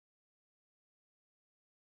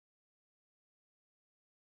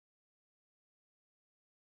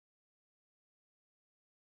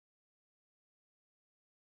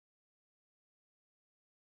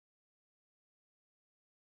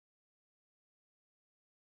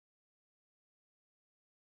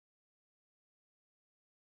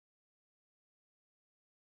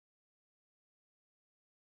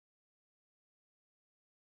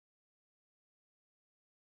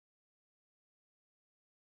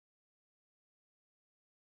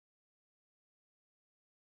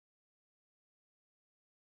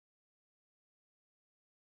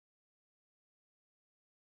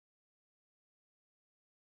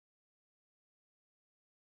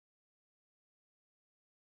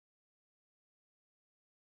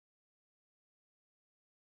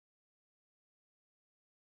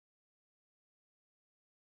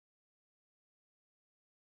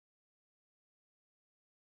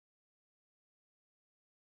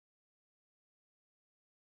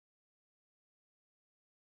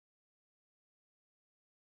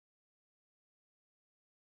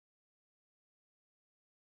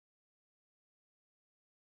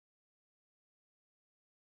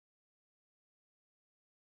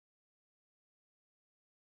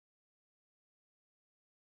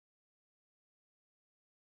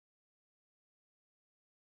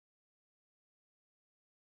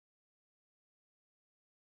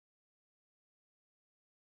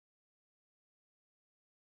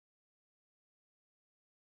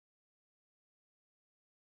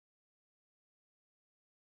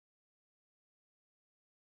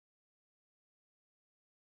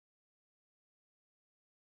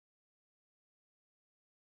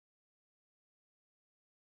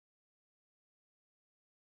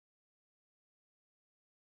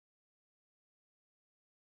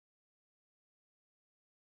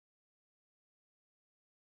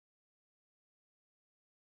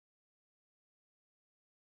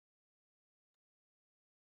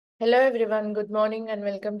Hello everyone, good morning and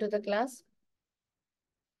welcome to the class.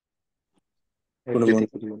 Good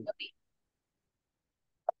morning.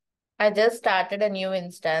 I just started a new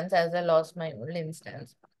instance as I lost my old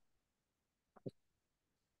instance.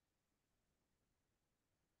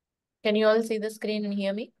 Can you all see the screen and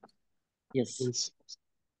hear me? Yes.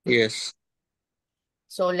 Yes.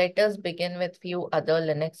 So let us begin with few other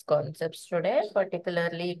Linux concepts today,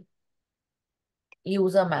 particularly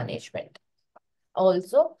user management.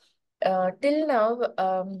 Also, till now,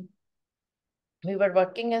 we were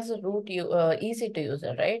working as a EC2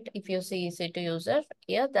 user, right? If you see EC2 user,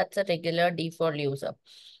 yeah, that's a regular default user.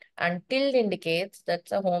 And tilde indicates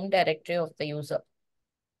that's a home directory of the user,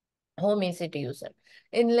 home EC2 user.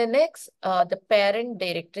 In Linux, the parent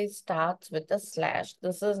directory starts with a slash.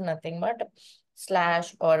 This is nothing but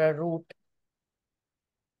slash or a root,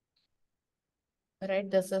 right?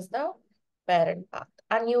 This is the parent path.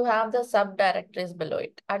 And you have the subdirectories below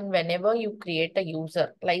it. And whenever you create a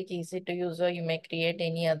user, like EC2 user, you may create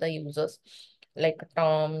any other users like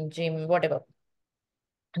Tom, Jim, whatever.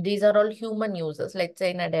 These are all human users. Let's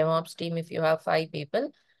say in a DevOps team, if you have 5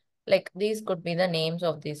 people, like these could be the names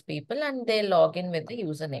of these people and they log in with the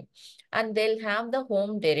username. And they'll have the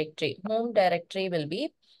home directory. Home directory will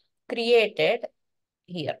be created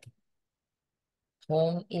here.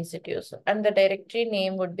 Home EC2 user. And the directory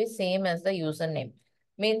name would be same as the username.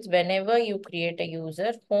 Means whenever you create a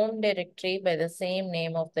user, home directory by the same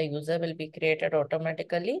name of the user will be created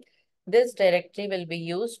automatically. This directory will be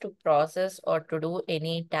used to process or to do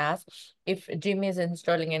any task. If Jim is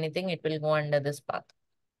installing anything, it will go under this path.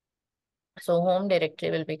 So home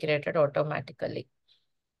directory will be created automatically.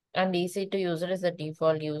 And EC2 user is the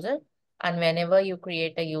default user. And whenever you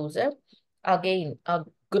create a user, again, a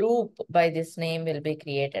group by this name will be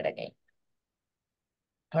created again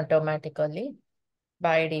automatically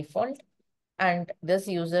by default. And this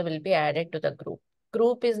user will be added to the group.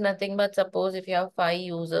 Group is nothing but suppose if you have 5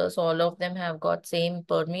 users, all of them have got same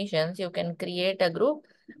permissions, you can create a group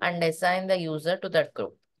and assign the user to that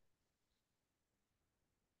group.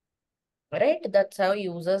 Right? That's how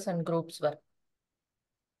users and groups work.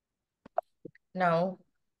 Now,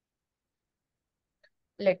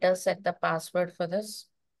 let us set the password for this.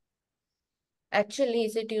 Actually,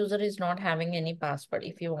 EC2 user is not having any password.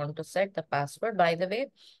 If you want to set the password, by the way,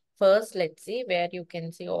 first let's see where you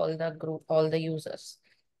can see all the group, all the users.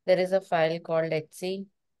 There is a file called etc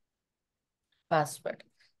password.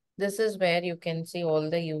 This is where you can see all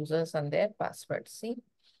the users and their passwords. See,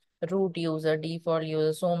 root user, default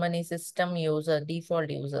user, so many system user,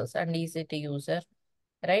 default users, and EC2 user,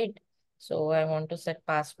 right? So I want to set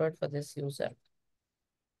password for this user.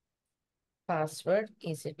 Password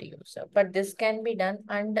EC2 user. But this can be done,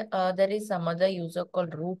 and there is some other user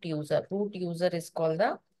called root user. Root user is called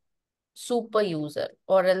the super user,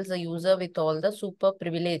 or else a user with all the super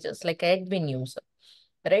privileges like admin user.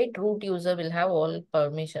 Right? Root user will have all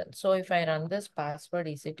permissions. So if I run this password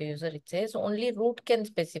EC2 user, it says only root can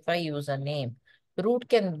specify username. Root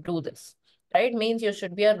can do this, right? Means you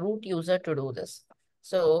should be a root user to do this.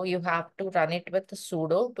 So you have to run it with the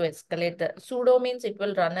sudo to escalate the sudo means it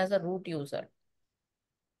will run as a root user.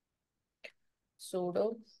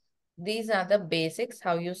 Sudo. These are the basics,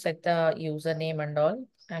 how you set the username and all.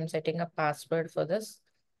 I'm setting a password for this.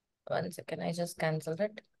 1 second, I just cancelled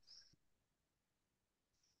it.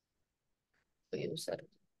 User,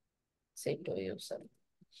 C2 user.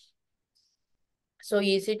 So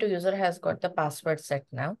EC2 user has got the password set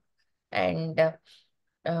now. And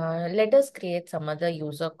let us create some other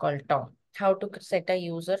user called Tom. How to set a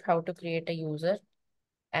user, how to create a user,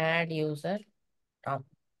 add user, Tom.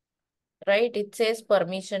 Right? It says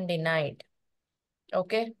permission denied.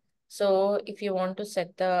 Okay. So if you want to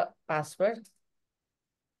set the password,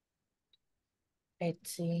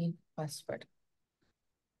 let's see password.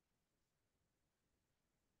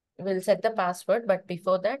 We'll set the password, but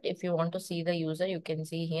before that, if you want to see the user, you can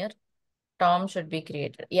see here. Tom should be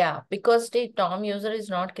created. Yeah, because the Tom user is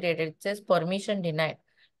not created. It says permission denied.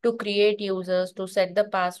 To create users, to set the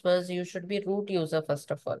passwords, you should be root user first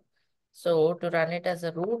of all. So to run it as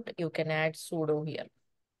a root, you can add sudo here.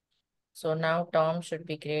 So now Tom should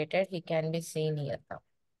be created. He can be seen here now.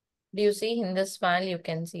 Do you see in this file, you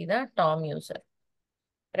can see the Tom user,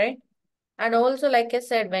 right? And also, like I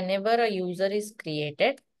said, whenever a user is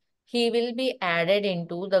created, he will be added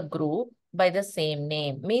into the group by the same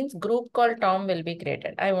name. Means group called Tom will be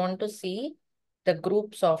created. I want to see the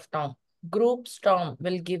groups of Tom. Groups Tom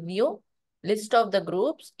will give you list of the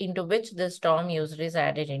groups into which this Tom user is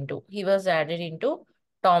added into. He was added into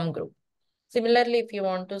Tom group. Similarly, if you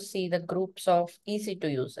want to see the groups of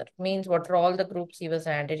EC2 user, means what are all the groups he was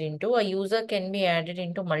added into, a user can be added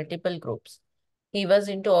into multiple groups. He was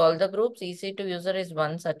into all the groups, EC2 user is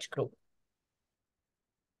one such group.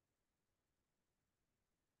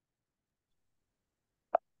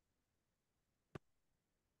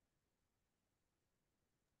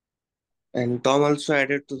 And Tom also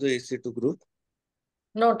added to the EC2 group.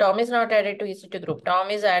 No, Tom is not added to EC2 group. Tom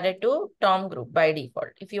is added to Tom group by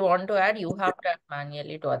default. If you want to add, you have to add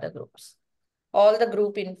manually to other groups. All the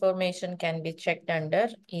group information can be checked under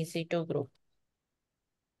EC2 group.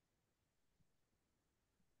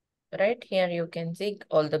 Right here, you can see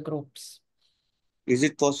all the groups. Is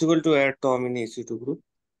it possible to add Tom in EC2 group?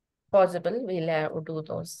 Possible, we'll do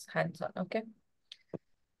those hands-on, okay?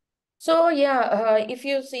 So yeah, if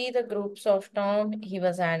you see the groups of Tom, he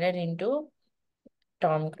was added into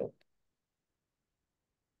Tom group.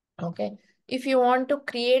 Okay. If you want to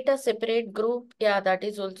create a separate group, yeah, that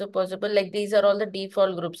is also possible. Like these are all the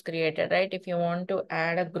default groups created, right? If you want to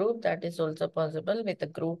add a group, that is also possible with the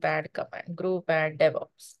group add command, group add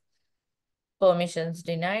DevOps. Permissions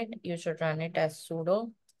denied, you should run it as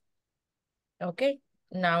sudo. Okay.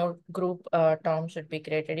 Now group Tom should be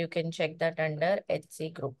created. You can check that under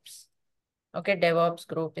HC groups. Okay, DevOps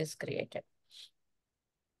group is created.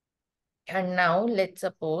 And now let's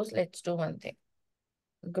do one thing.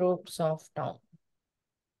 Groups of Tom.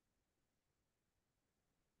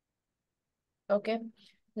 Okay.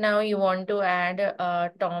 Now you want to add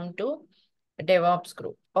Tom to DevOps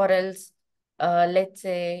group, or else let's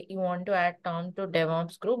say you want to add Tom to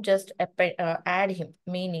DevOps group, just add him,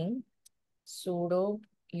 meaning sudo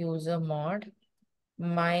user mod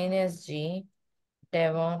 -g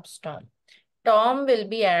DevOps Tom. Tom will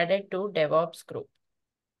be added to DevOps group.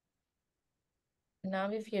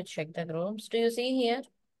 Now if you check the groups, do you see here?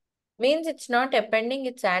 Means it's not appending,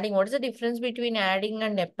 it's adding. What is the difference between adding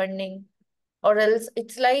and appending? Or else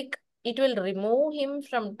it's like it will remove him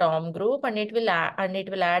from Tom group and it will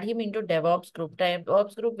add him into DevOps group.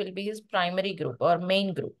 DevOps group will be his primary group or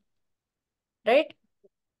main group, right?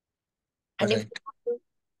 And Right.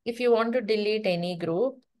 if you want to delete any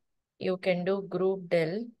group, you can do group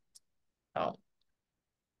del Tom.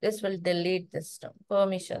 This will delete this term.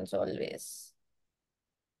 Permissions always.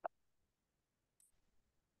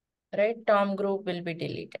 Right? Tom group will be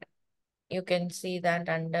deleted. You can see that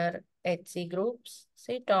under HC groups.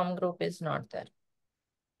 See, Tom group is not there.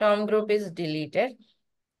 Tom group is deleted.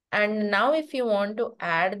 And now if you want to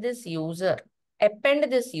add this user, append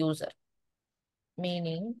this user,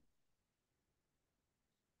 meaning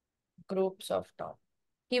groups of Tom.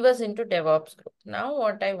 He was into DevOps group. Now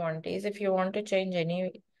what I want is, if you want to change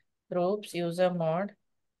any groups, user mod,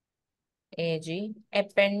 AG,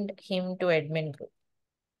 append him to admin group.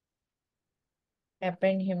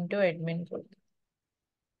 Append him to admin group.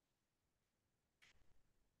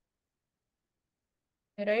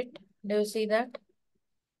 Right? Do you see that?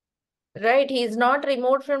 Right, he is not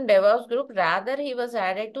removed from DevOps group, rather he was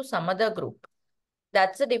added to some other group.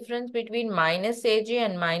 That's the difference between -AG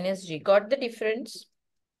and -G. Got the difference?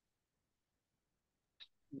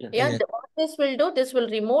 Yes. Yeah, Yes. what this will do, this will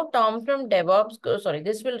remove Tom from DevOps, sorry,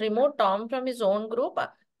 this will remove Tom from his own group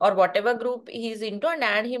or whatever group he's into and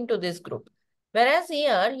add him to this group. Whereas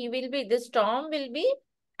here, this Tom will be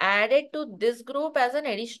added to this group as an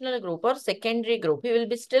additional group or secondary group. He will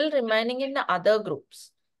be still remaining in the other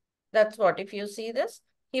groups. That's what, if you see this,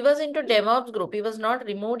 he was into DevOps group. He was not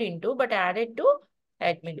removed into, but added to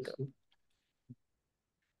admin group.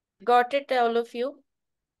 Got it, all of you?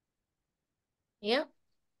 Yeah.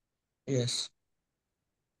 Yes.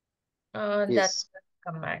 That's the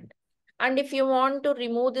command. And if you want to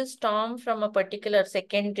remove this Tom from a particular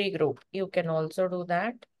secondary group, you can also do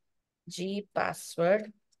that. G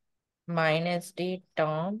password -d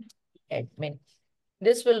Tom admin.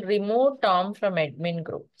 This will remove Tom from admin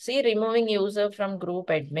group. See, removing user from group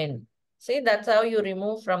admin. See, that's how you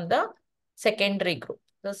remove from the secondary group.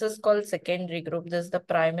 This is called secondary group. This is the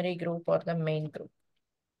primary group or the main group.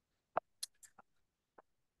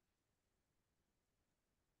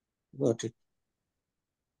 Got it.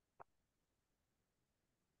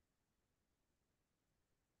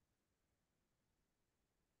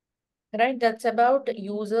 Right, that's about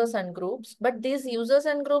users and groups. But these users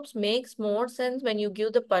and groups makes more sense when you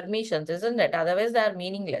give the permissions, isn't it? Otherwise, they are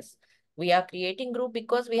meaningless. We are creating group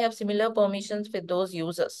because we have similar permissions with those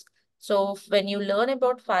users. So when you learn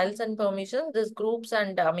about files and permissions, these groups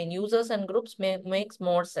and users and groups makes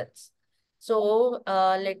more sense. So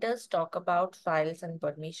let us talk about files and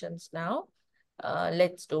permissions now.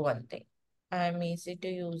 Let's do one thing. I'm EC2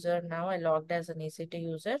 user now. I logged as an EC2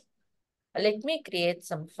 user. Let me create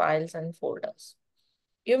some files and folders.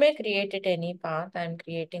 You may create it any path. I'm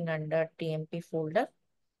creating under TMP folder.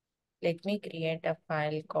 Let me create a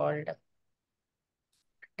file called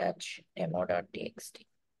touch demo.txt.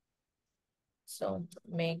 So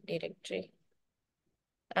make directory.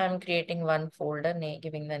 I'm creating one folder,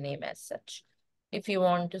 giving the name as such. If you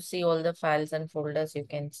want to see all the files and folders, you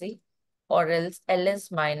can see, or else ls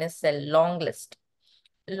minus l, long list.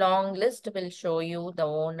 Long list will show you the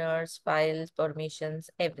owners, files, permissions,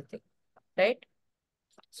 everything, right?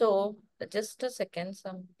 So just a second,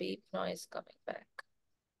 some beep noise coming back.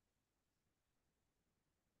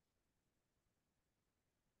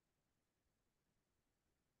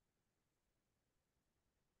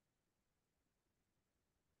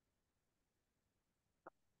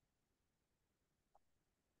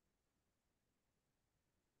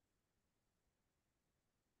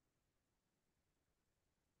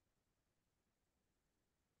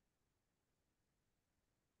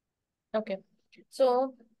 Okay.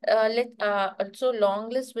 So long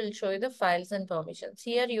list will show you the files and permissions.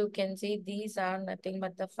 Here you can see these are nothing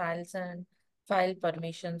but the files and file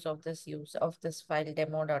permissions of this use of this file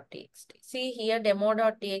demo.txt. See here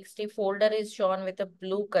demo.txt folder is shown with a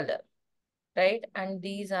blue color, right? And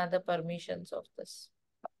these are the permissions of this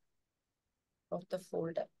of the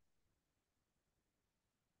folder,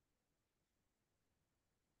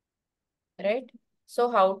 right?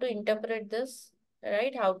 So how to interpret this,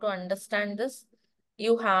 right? How to understand this?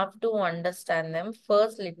 You have to understand them.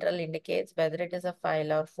 First literal indicates whether it is a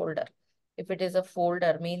file or folder. If it is a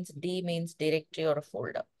folder, means D means directory or a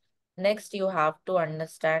folder. Next, you have to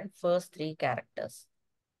understand first three characters.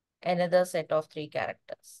 Another set of three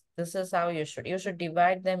characters. This is how you should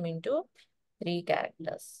divide them into three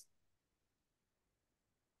characters.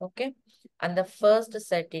 Okay. And the first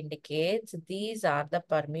set indicates these are the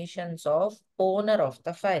permissions of owner of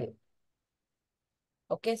the file.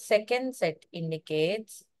 Okay. Second set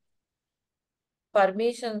indicates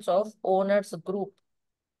permissions of owner's group.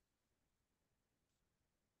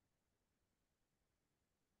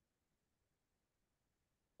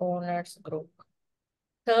 Owners group.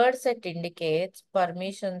 Third set indicates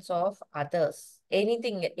permissions of others.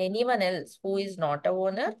 Anyone else who is not a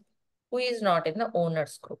owner, who is not in the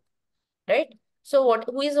owner's group, right? So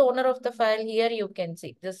who is owner of the file? Here you can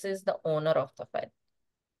see, this is the owner of the file.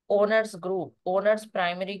 Owner's group, owner's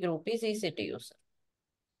primary group is EC2 user.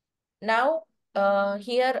 Now,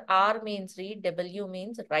 here R means read, W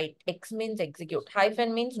means write, X means execute,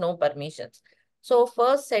 hyphen means no permissions. So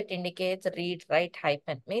first set indicates read, write,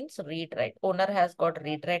 hyphen means read, write. Owner has got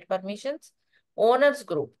read, write permissions. Owners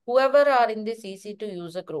group, whoever are in this EC2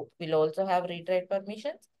 user group will also have read, write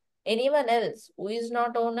permissions. Anyone else who is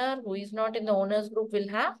not owner, who is not in the owners group will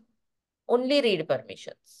have only read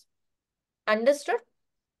permissions. Understood?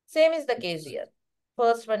 Same is the case here.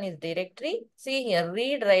 First one is directory. See here,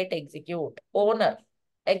 read, write, execute. Owner.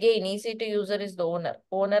 Again, EC2 user is the owner.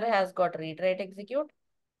 Owner has got read, write, execute.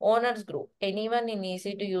 Owners group. Anyone in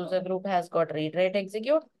EC2 user group has got read, write,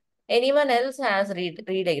 execute. Anyone else has read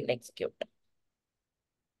and execute.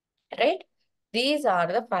 Right? These are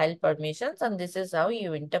the file permissions and this is how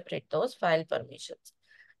you interpret those file permissions.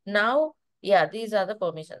 Now, yeah, these are the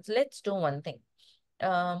permissions. Let's do one thing.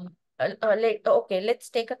 Okay, let's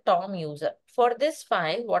take a Tom user. For this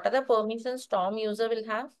file, what are the permissions Tom user will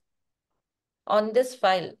have? On this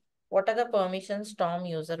file, what are the permissions Tom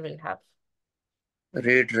user will have?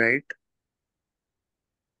 Read, write,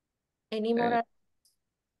 Any and more?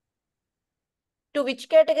 To which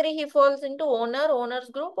category he falls into? Owner, owners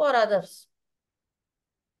group or others?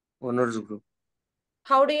 owners group.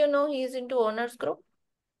 How do you know he is into owners group?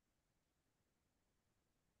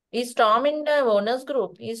 Is Tom in the owners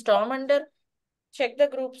group? Is Tom under, check the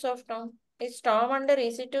groups of Tom. Is Tom under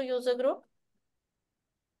EC2 user group?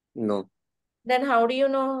 No, Then how do you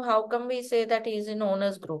know, how come we say that he is in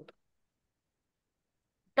owners group?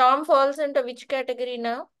 Tom falls into which category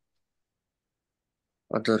now?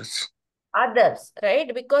 others. Others,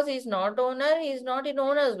 right? Because he's not owner, he's not in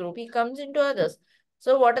owners group. He comes into others.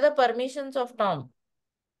 So what are the permissions of Tom?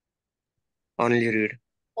 Only read.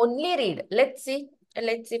 Only read. Let's see.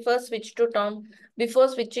 Let's see. First switch to Tom. Before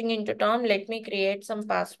switching into Tom, let me create some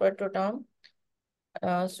password to Tom.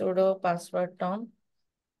 Sudo password Tom.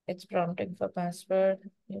 It's prompting for password.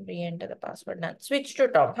 You re-enter the password. Done. Switch to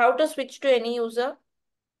Tom. How to switch to any user?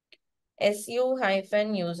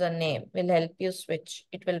 su-username will help you switch.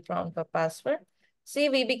 It will prompt for password. See,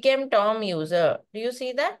 we became Tom user. Do you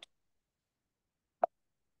see that?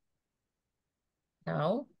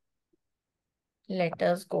 Now, let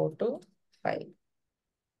us go to file.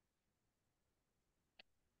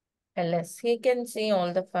 ls. He can see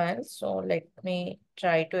all the files. So let me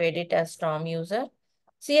try to edit as Tom user.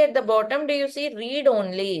 See at the bottom, do you see read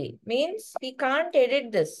only? Means he can't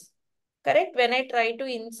edit this. Correct? When I try to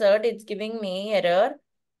insert, it's giving me error,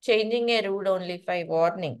 changing a read only file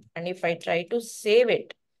warning. And if I try to save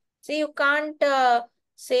it, see you can't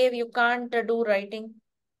save, you can't do writing.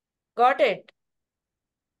 Got it?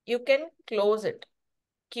 You can close it.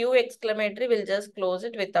 Q exclamatory will just close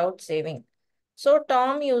it without saving. So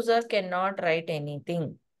Tom user cannot write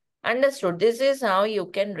anything. Understood. This is how you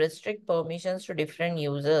can restrict permissions to different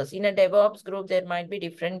users. In a DevOps group, there might be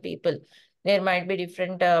different people. There might be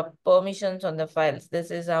different permissions on the files.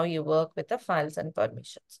 This is how you work with the files and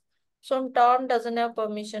permissions. So Tom doesn't have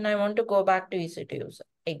permission. I want to go back to EC2 user.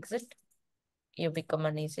 Exit. You become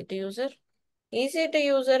an EC2 user. EC2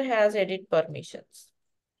 user has edit permissions.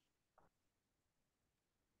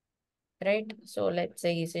 Right? So let's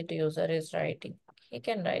say EC2 user is writing. He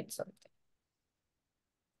can write something.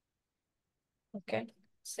 Okay,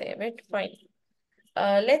 save it, fine.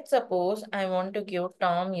 Let's suppose I want to give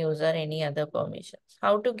Tom user any other permissions.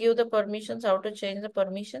 How to give the permissions? How to change the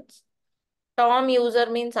permissions? Tom user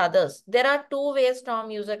means others. There are two ways Tom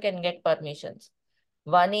user can get permissions.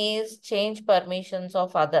 One is change permissions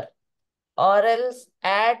of other, or else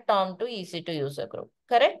add Tom to EC2 user group.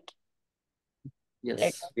 Correct? Let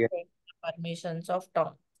Yes. us Yeah. take the permissions of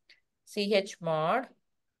Tom. Chmod.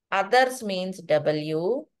 Others means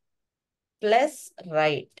W plus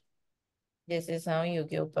write. This is how you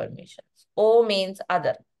give permissions. O means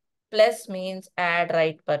other. Plus means add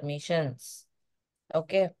write permissions.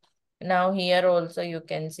 Okay. Now here also you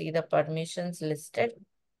can see the permissions listed.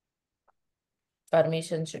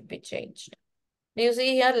 Permission should be changed. Do you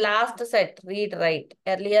see here last set read write.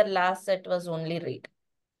 Earlier last set was only read.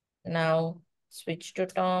 Now switch to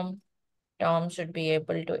Tom. Tom should be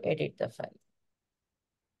able to edit the file.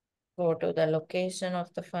 Go to the location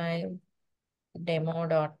of the file.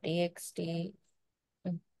 Demo.txt.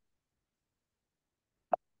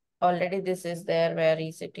 Already this is there where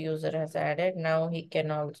EC2 user has added. Now he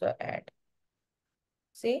can also add.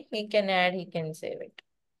 See, he can add, he can save it.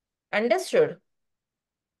 Understood?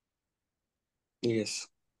 Yes.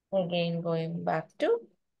 Again, going back to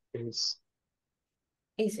Yes.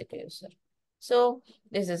 EC2 user. So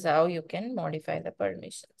this is how you can modify the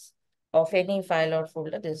permissions of any file or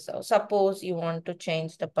folder. This is how. Suppose you want to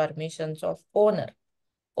change the permissions of owner.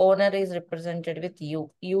 Owner is represented with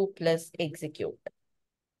U plus execute.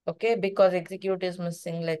 Okay, because execute is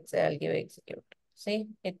missing, let's say I'll give execute. See,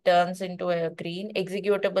 it turns into a green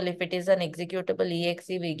executable. If it is an executable exe,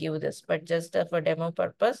 we give this, but just for demo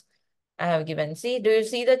purpose, I have given. See, do you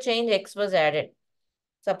see the change? X was added.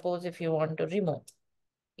 Suppose if you want to remove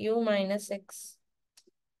U minus X,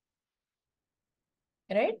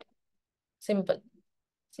 right? Simple.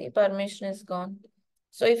 See, permission is gone.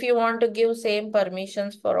 So if you want to give same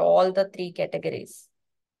permissions for all the three categories,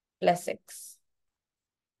 plus X,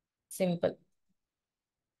 simple.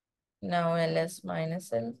 Now ls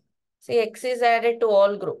minus l. See, X is added to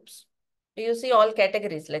all groups. Do you see all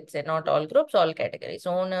categories? Let's say not all groups, all categories.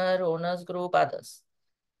 Owner, owners group, others.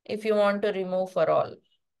 If you want to remove for all,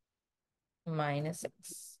 minus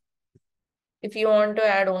X. If you want to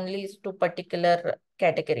add only to particular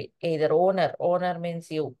category, either owner means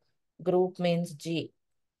U, group means G,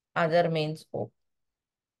 other means O.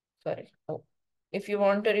 Sorry, O. If you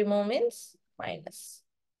want to remove means minus.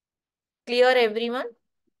 Clear everyone?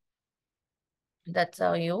 That's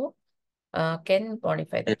how you can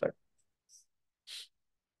modify the Yes. purpose.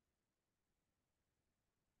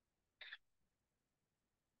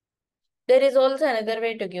 There is also another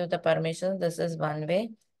way to give the permissions. This is one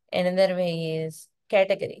way. Another way is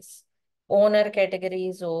categories. Owner category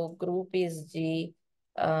is O, group is G.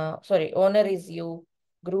 Owner is U,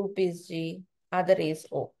 group is G, other is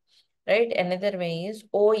O. Right? Another way is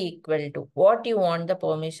O equal to what you want the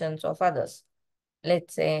permissions of others.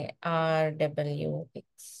 Let's say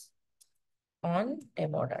RWX on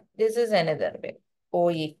demo dot. This is another way. O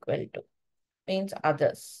equal to means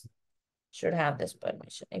others should have this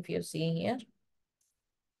permission. If you see here,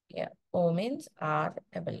 yeah, O means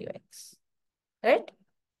RWX, right?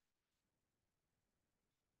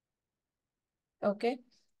 Okay,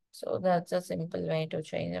 so that's a simple way to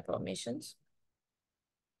change the permissions.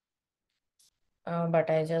 But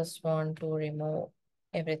I just want to remove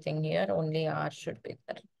everything here. Only R should be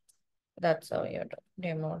there. That's how you do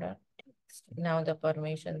demo.txt. Now the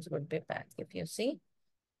permissions would be back. If you see,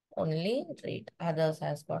 only read. Others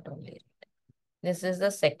has got only read. This is the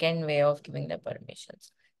second way of giving the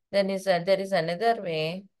permissions. Then there is another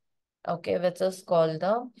way, okay, which is called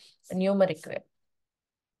the numeric way.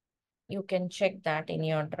 You can check that in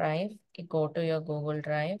your drive. You go to your Google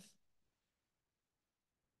Drive.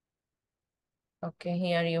 Okay,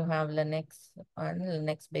 here you have Linux and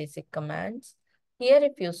Linux basic commands. Here,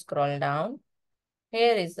 if you scroll down,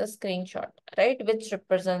 here is the screenshot, right, which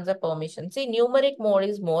represents the permission. See, numeric mode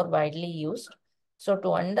is more widely used. So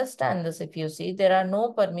to understand this, if you see, there are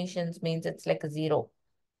no permissions means it's like a 0.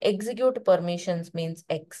 Execute permissions means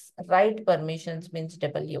X. Write permissions means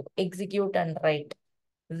W. Execute and write.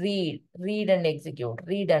 Read and execute.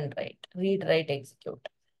 Read and write. Read, write, execute.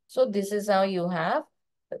 So this is how you have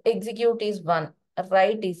execute is 1.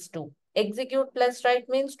 Write is 2. Execute plus write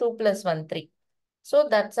means 2 plus 1, 3. So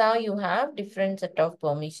that's how you have different set of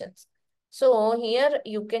permissions. So here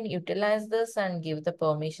you can utilize this and give the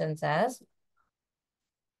permissions as,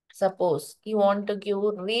 suppose you want to give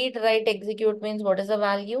read, write, execute means what is the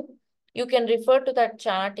value? You can refer to that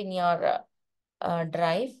chart in your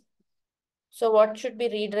drive. So what should be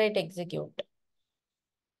read, write, execute?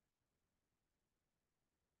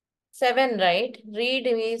 7, right? Read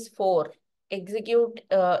is 4. Execute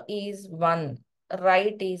is 1.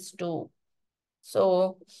 Write is 2.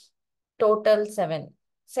 So total 7.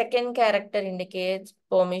 Second character indicates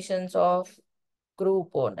permissions of group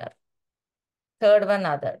owner. Third one,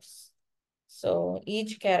 others. So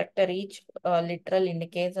each character, each literal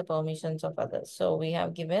indicates the permissions of others. So we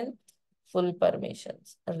have given full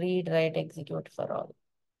permissions. Read, write, execute for all.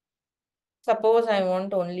 Suppose I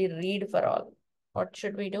want only read for all. What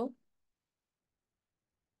should we do?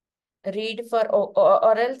 Read for,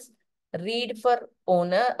 or else read for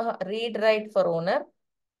owner, read, write for owner,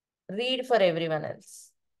 read for everyone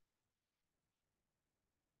else.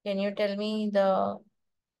 Can you tell me the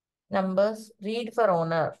numbers? Read for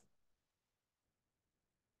owner.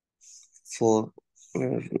 4.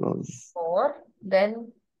 4.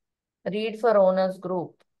 Then read for owners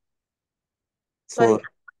group. Sorry, 4.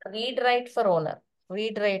 read, write for owner.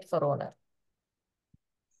 Read, write for owner.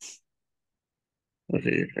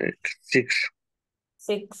 Right. 6.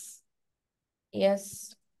 6.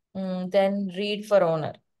 Yes. Then read for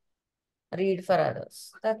owner. Read for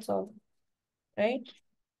others. That's all. Right?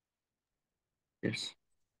 Yes.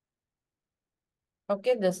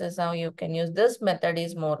 Okay, this is how you can use. This method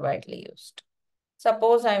is more widely used.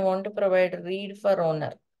 Suppose I want to provide read for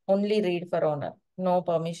owner. Only read for owner. No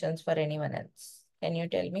permissions for anyone else. Can you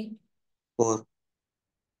tell me? 4.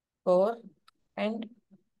 4 and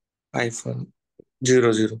Hyphen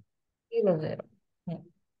 0 0. 0 0.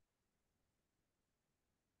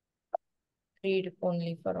 Read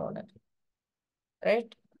only for owner.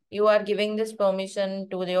 Right? You are giving this permission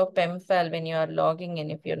to your PEM file when you are logging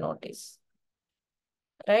in, if you notice.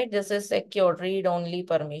 Right? This is secure, read only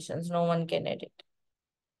permissions. No one can edit.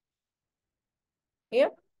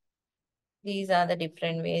 Yep. These are the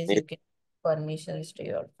different ways you can permissions to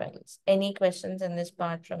your files. Any questions in this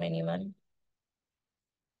part from anyone?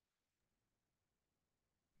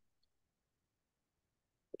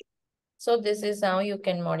 So this is how you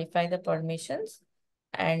can modify the permissions.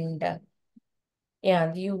 And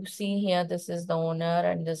yeah, you see here, this is the owner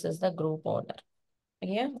and this is the group owner.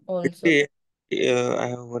 Yeah, also. See, I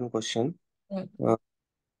have one question. Mm. Uh,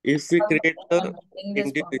 if we One create second, the I'm putting this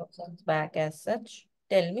individual, permissions back as such.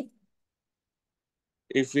 Tell me.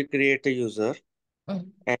 if we create a user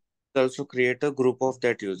Mm. and also create a group of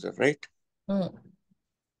that user, right? Mm.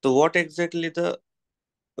 So what exactly the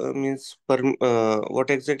what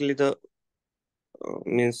exactly the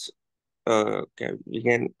means we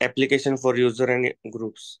can application for user and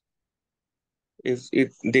groups if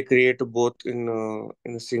they create both in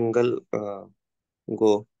a single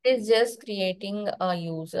go. It's just creating a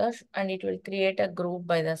user and it will create a group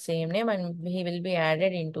by the same name and he will be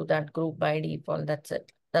added into that group by default. That's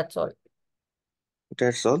it. That's all.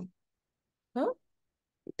 That's all. Huh?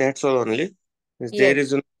 That's all only. There Yes.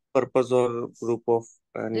 is no purpose or group of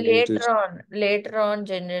any individual.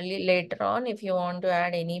 Generally later on, if you want to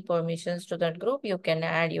add any permissions to that group, you can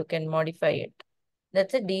add, you can modify it.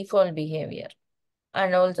 That's a default behavior.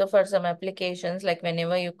 And also for some applications, like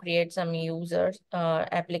whenever you create some users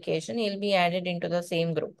application, he'll be added into the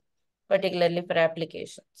same group, particularly for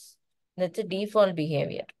applications. That's a default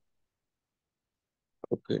behavior.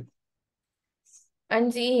 Okay.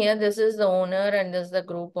 And see here, this is the owner and this is the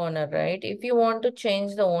group owner, right? If you want to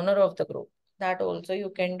change the owner of the group, that also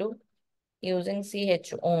you can do using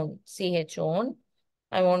ch own.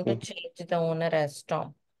 I want to Mhm. change the owner as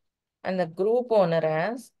Tom and the group owner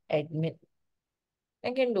as admin.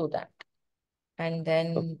 I can do that. And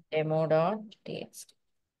then demo.txt.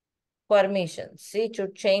 Permissions. See,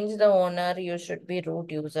 to change the owner, you should be root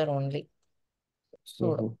user only.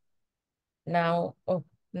 Sudo. Mhm. Now,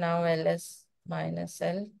 now ls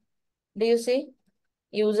 -l. Do you see?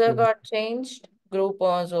 User got changed, group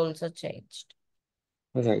was also changed.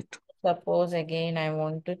 Right. Suppose again I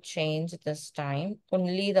want to change this time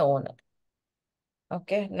only the owner.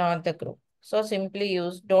 Okay, not the group. So simply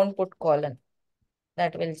use, don't put colon.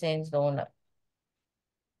 That will change the owner.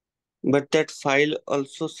 But that file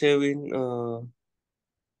also save in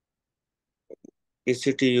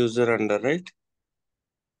ECT user under, right?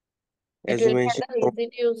 It As will you be mentioned. under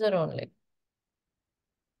visit user only.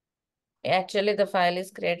 Actually, the file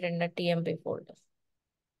is created in a TMP folder.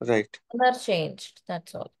 Right. Owner changed.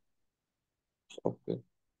 That's all. Okay.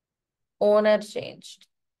 Owner changed.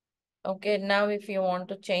 Okay, now if you want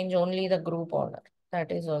to change only the group owner,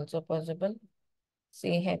 that is also possible.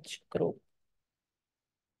 CH group.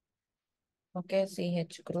 Okay,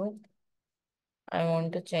 CH group. I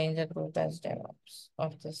want to change the group as DevOps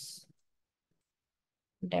of this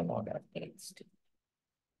demo.txt.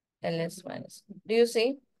 ls minus. Do you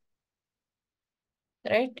see?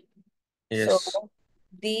 Right? So Yes.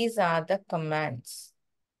 these are the commands.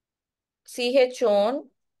 CH own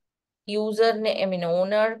username, I mean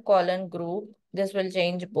owner colon group. This will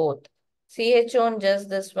change both. CH own just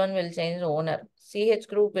this one will change owner. CH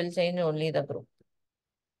group will change only the group.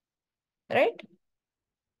 Right?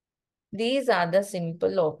 These are the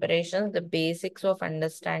simple operations, the basics of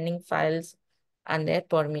understanding files and their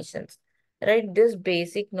permissions. Right? This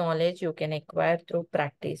basic knowledge you can acquire through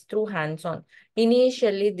practice, through hands-on.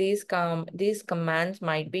 Initially, these commands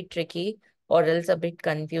might be tricky or else a bit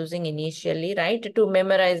confusing initially, right? To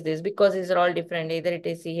memorize this because these are all different. Either it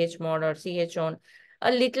is chmod or chon.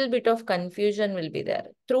 A little bit of confusion will be there.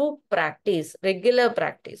 Through practice, regular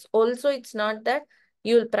practice. Also, it's not that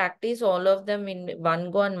you'll practice all of them in one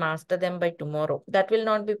go and master them by tomorrow. That will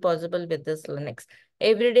not be possible with this Linux.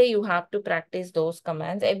 Every day you have to practice those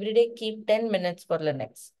commands. Every day keep 10 minutes for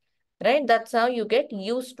Linux, right? That's how you get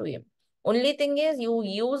used to it. Only thing is you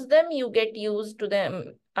use them, you get used to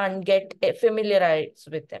them and get familiarized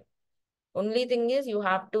with them. Only thing is you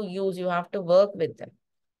have to use, you have to work with them.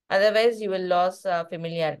 Otherwise, you will lose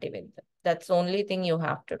familiarity with them. That's the only thing you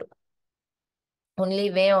have to do.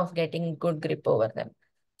 Only way of getting good grip over them.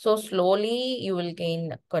 So slowly you will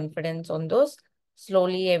gain confidence on those.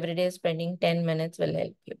 Slowly every day spending 10 minutes will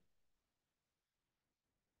help you.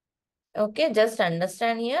 Okay, just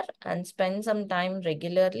understand here and spend some time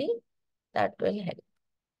regularly. That will help.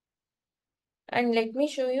 And let me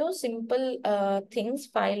show you simple things,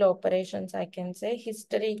 file operations, I can say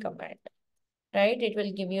history command, right? It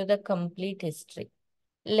will give you the complete history.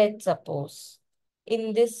 Let's suppose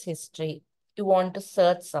in this history, you want to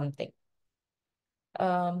search something.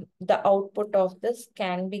 The output of this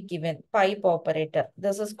can be given pipe operator.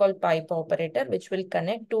 This is called pipe operator, which will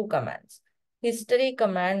connect two commands. History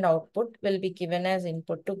command output will be given as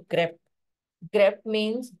input to grep. Grep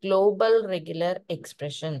means global regular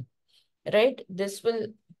expression, right? This will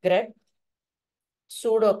grep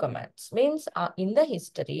sudo commands. Means in the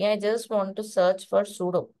history, I just want to search for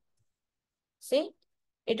sudo. See,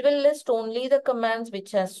 it will list only the commands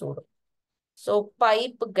which has sudo. So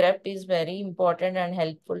pipe grep is very important and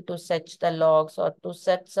helpful to set the logs or to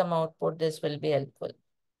set some output. This will be helpful.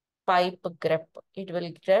 Pipe grep, it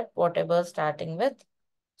will grep whatever starting with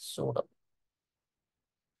sudo.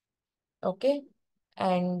 Okay.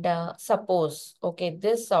 And suppose, okay,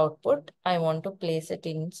 this output, I want to place it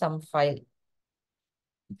in some file.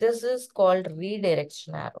 This is called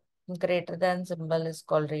redirection arrow. Greater than symbol is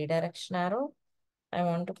called redirection arrow. I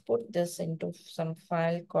want to put this into some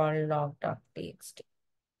file called log.txt.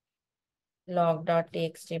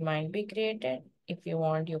 Log.txt might be created. If you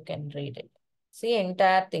want, you can read it. See,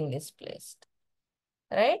 entire thing is placed,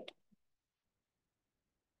 right?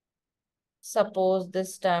 Suppose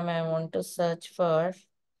this time I want to search for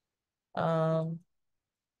um,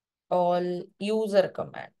 all user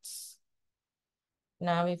commands.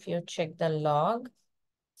 Now, if you check the log,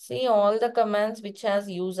 see all the commands which has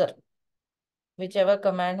user, whichever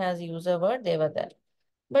command has user word, they were there.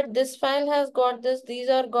 But this file has got this, these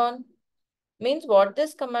are gone. Means what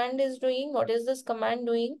this command is doing, what is this command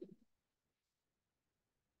doing?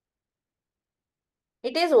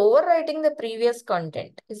 It is overwriting the previous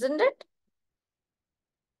content, isn't it?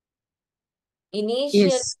 Initially,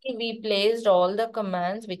 Yes. we placed all the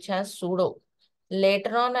commands which has sudo.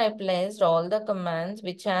 Later on, I placed all the commands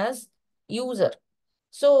which has user.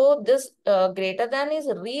 So this greater than is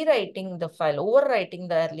rewriting the file, overwriting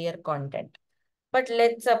the earlier content. But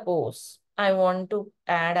let's suppose I want to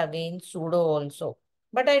add again sudo also.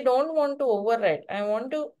 But I don't want to overwrite. I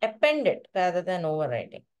want to append it rather than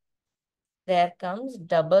overwriting. There comes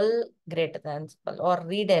double greater than symbol or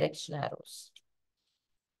redirection arrows.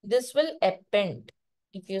 This will append.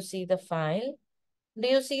 If you see the file, do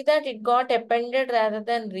you see that it got appended rather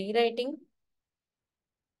than rewriting?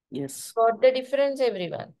 Yes. Got the difference,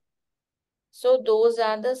 everyone? So those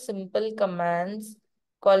are the simple commands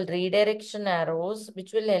called redirection arrows,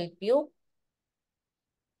 which will help you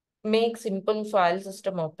make simple file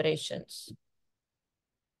system operations.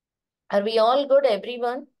 Are we all good,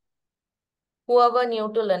 everyone? Whoever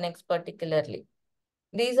new to Linux particularly.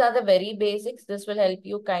 These are the very basics. This will help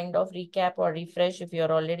you kind of recap or refresh if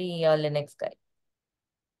you're already a Linux guy.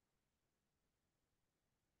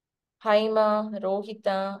 Haima,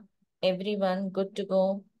 Rohita, everyone, good to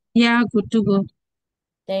go. Yeah, good to go.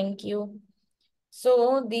 Thank you.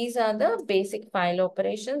 So these are the basic file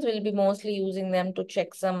operations. We'll be mostly using them to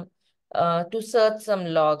check some, to search some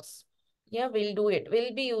logs. Yeah, we'll do it.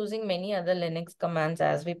 We'll be using many other Linux commands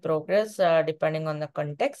as we progress, depending on the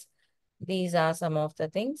context. These are some of the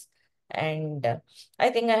things. And I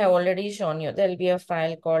think I have already shown you. There'll be a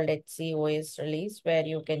file called HCOS release where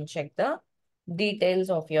you can check the details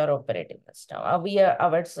of your operating system. We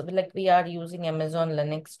are using Amazon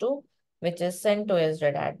Linux-2, which is CentOS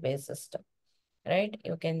Red Hat based system, right?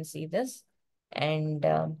 You can see this. And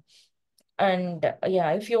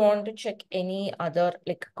yeah, if you want to check any other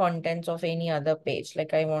like contents of any other page,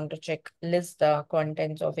 like I want to check list the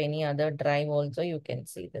contents of any other drive also, you can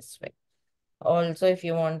see this way. Also, if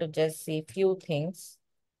you want to just see few things,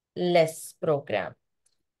 less program,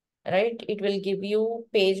 right? It will give you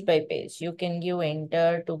page by page. You can give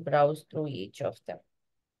enter to browse through each of them,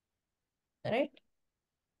 right?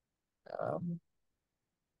 Um,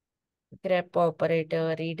 grep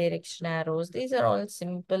operator, redirection arrows, these are all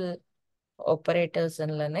simple operators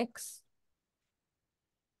in Linux.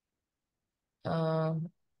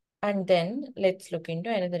 And then let's look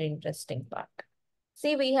into another interesting part.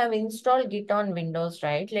 See, we have installed Git on Windows,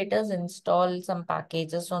 right? Let us install some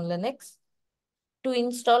packages on Linux. To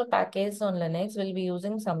install packages on Linux, we'll be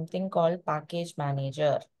using something called Package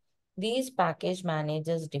Manager. These package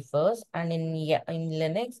managers differs, and in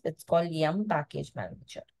Linux, it's called Yum Package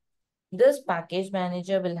Manager. This package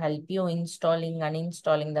manager will help you installing and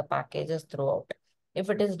uninstalling the packages throughout. If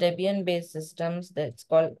it is Debian-based systems, that's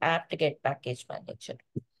called apt-get package manager,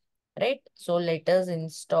 right? So let us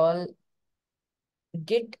install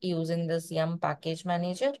Git using this Yum package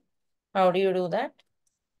manager. How do you do that?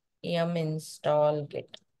 Yum install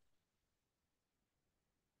Git.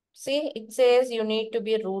 See, it says you need to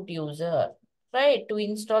be a root user, right? To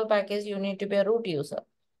install package, you need to be a root user.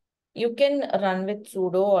 You can run with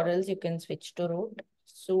sudo or else you can switch to root.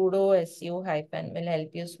 Sudo su hyphen will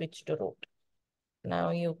help you switch to root.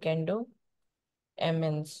 Now you can do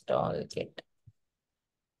install git.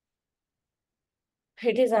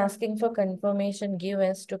 It is asking for confirmation. Give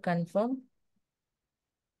S to confirm.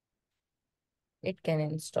 It can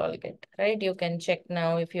install git, right? You can check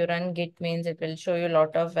now. If you run git means it will show you a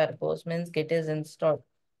lot of verbose means git is installed.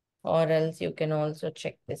 Or else you can also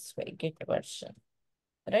check this way, git version,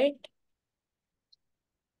 right?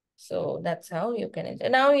 So that's how you can.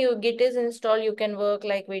 Now you git is installed, you can work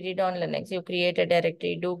like we did on Linux. You create a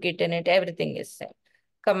directory, do git in it, everything is same.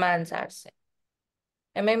 Commands are same.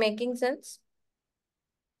 Am I making sense?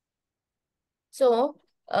 So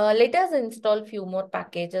let us install few more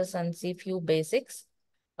packages and see few basics.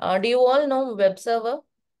 Do you all know web server?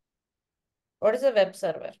 What is a web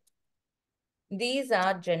server? These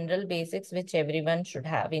are general basics which everyone should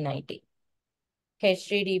have in IT.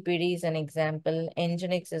 HTTPD is an example.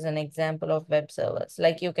 Nginx is an example of web servers.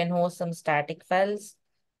 Like you can host some static files.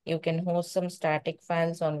 You can host some static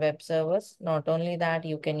files on web servers. Not only that,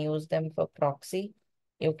 you can use them for proxy.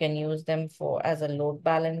 You can use them for as a load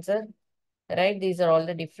balancer, right? These are all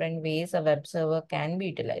the different ways a web server can be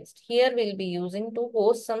utilized. Here we'll be using to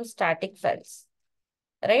host some static files,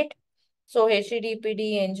 right? So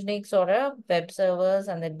HTTPD, Nginx or a web servers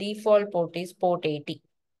and the default port is port 80.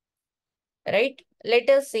 Right? Let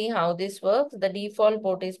us see how this works. The default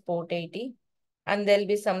port is port 80 and there'll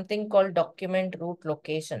be something called document root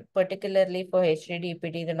location. Particularly for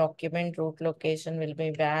HTTPD, the document root location will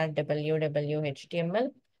be var www.html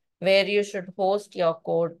where you should host your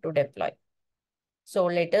code to deploy. So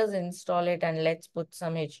let us install it and let's put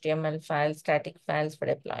some HTML files, static files for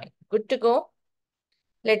deploying. Good to go.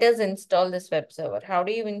 Let us install this web server. How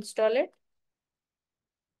do you install it?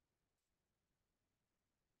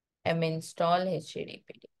 Install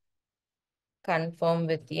HTTPD. Confirm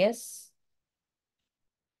with yes.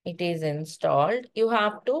 It is installed. You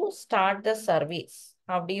have to start the service.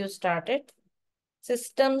 How do you start it?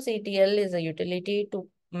 Systemctl is a utility to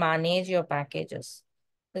manage your packages.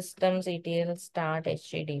 Systemctl start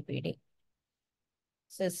HTTPD.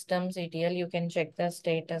 Systemctl, you can check the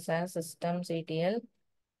status as systemctl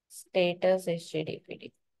status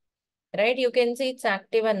HTTPD. Right? You can see it's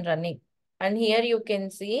active and running. And here you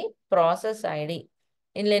can see process ID.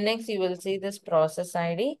 In Linux, you will see this process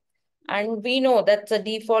ID. And we know that the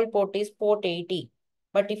default port is port 80.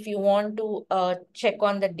 But if you want to check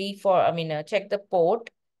on the default, check the port,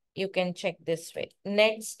 you can check this way.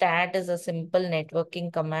 Netstat is a simple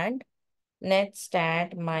networking command.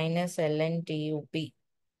 Netstat -lntup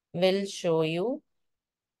will show you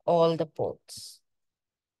all the ports.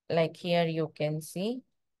 Like here you can see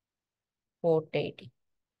port 80,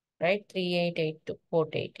 right? 3882,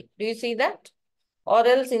 port 80. Do you see that? Or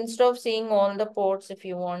else instead of seeing all the ports, if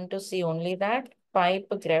you want to see only that, pipe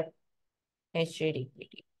grep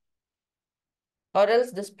HTTPD. Or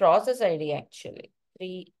else this process ID actually,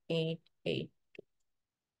 3882.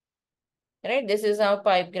 Right? This is how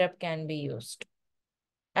pipe grep can be used.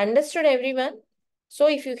 Understood, everyone? So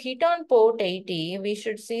if you hit on port 80, we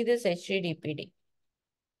should see this HTTPD.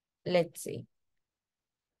 Let's see.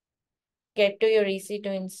 Get to your EC2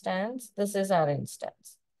 instance. This is our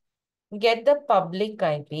instance. Get the public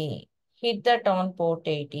IP. Hit that on port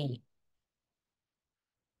 80.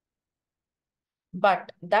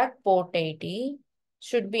 But that port 80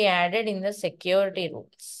 should be added in the security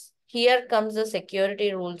rules. Here comes the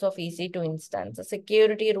security rules of EC2 instance. The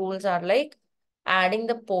security rules are like adding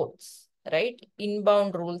the ports, right?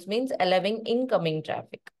 Inbound rules means allowing incoming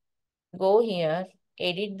traffic. Go here,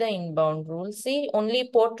 edit the inbound rules. See, only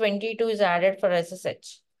port 22 is added for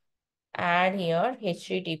SSH. Add here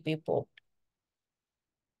HTTP port.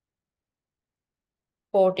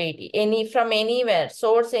 Port 80. From anywhere.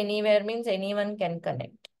 Source anywhere means anyone can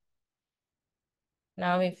connect.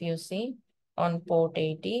 Now if you see on port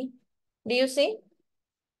 80, do you see?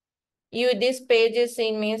 This page is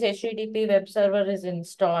seen means HTTP web server is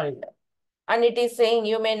installed. And it is saying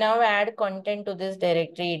you may now add content to this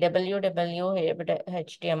directory, www.html.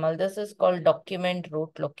 This is called document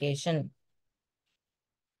root location.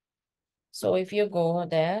 So if you go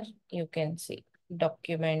there, you can see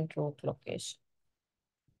document root location.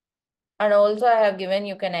 And also I have given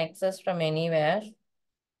you can access from anywhere.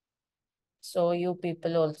 So you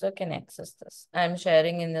people also can access this. I'm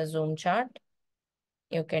sharing in the Zoom chat.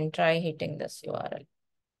 You can try hitting this URL.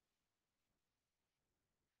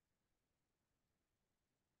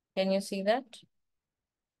 Can you see that?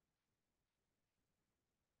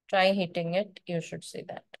 Try hitting it. You should see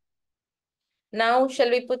that. Now, shall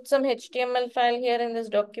we put some HTML file here in this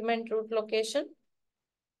document root location?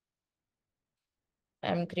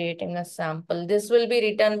 I'm creating a sample. This will be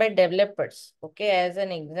written by developers. Okay, as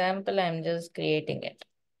an example, I'm just creating it.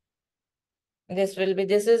 This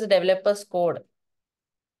is developer's code.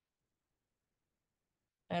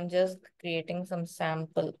 I'm just creating some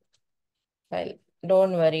sample file.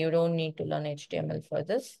 Don't worry, you don't need to learn HTML for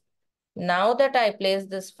this. Now that I place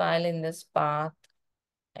this file in this path,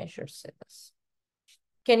 I should say this.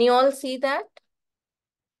 Can you all see that?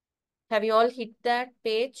 Have you all hit that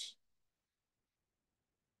page?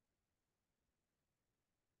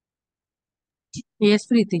 Yes,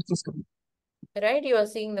 Preethi, please come. Right? You are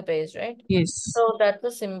seeing the page, right? Yes. So that's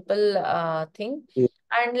a simple thing. Yeah.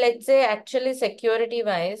 And let's say actually security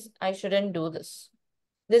wise, I shouldn't do this.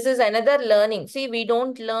 This is another learning. See, we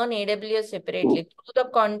don't learn AWS separately. Through the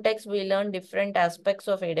context, we learn different aspects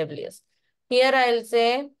of AWS. Here I'll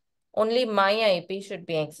say only my IP should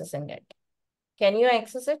be accessing it. Can you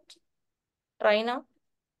access it? Try now.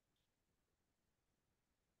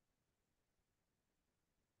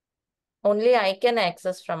 Only I can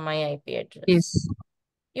access from my IP address. Yes.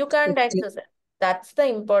 You can't access it. That's the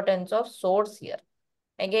importance of source here.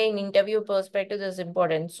 Again, interview perspective is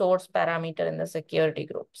important. Source parameter in the security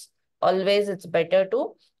groups. Always it's better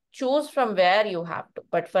to choose from where you have to.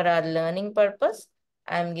 But for our learning purpose,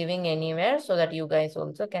 I'm giving anywhere so that you guys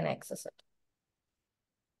also can access it.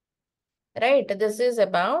 Right. This is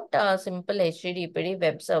about a simple HTTPD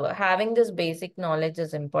web server. Having this basic knowledge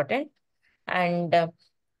is important. And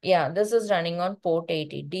yeah, this is running on port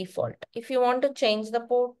 80 default. If you want to change the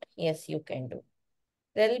port, yes, you can do.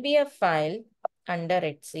 There will be a file under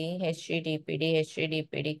it, see,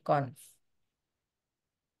 httpd conf.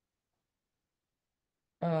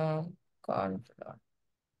 Conf.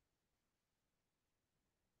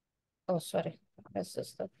 Oh, sorry. This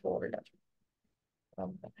is the folder.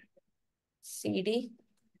 CD.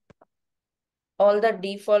 All the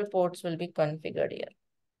default ports will be configured here.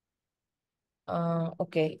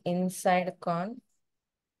 Okay, inside conf.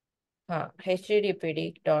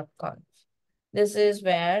 httpd.conf. This is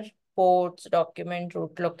where ports, document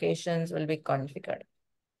root locations will be configured.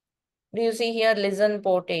 Do you see here, listen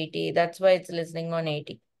port 80? That's why it's listening on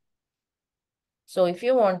 80. So if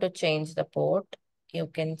you want to change the port, you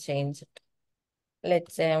can change it.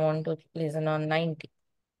 Let's say I want to listen on 90.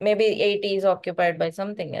 Maybe 80 is occupied by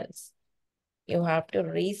something else. You have to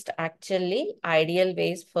actually ideal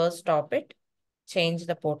ways first stop it, change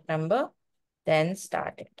the port number, then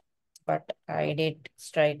start it. But I did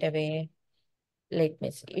straight away. Let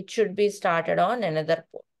me see. It should be started on another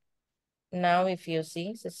port. Now, if you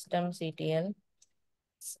see systemctl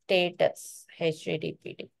status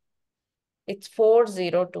HTTPD, it's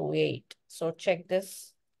 4028. So check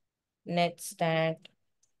this netstat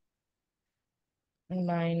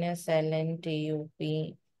minus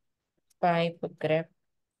lntup pipe grep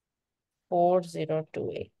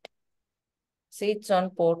 4028. See, it's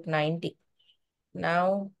on port 90.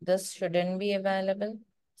 Now, this shouldn't be available.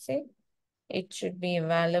 See, it should be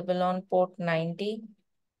available on port 90.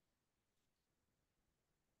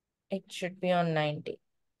 It should be on 90.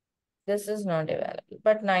 This is not available,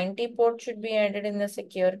 but 90 port should be added in the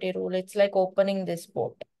security rule. It's like opening this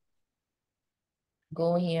port.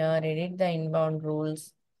 Go here, edit the inbound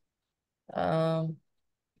rules.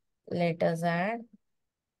 Let us add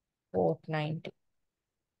port 90,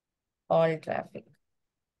 all traffic.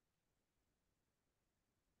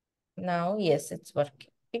 Now, yes, it's working.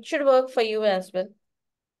 It should work for you as well.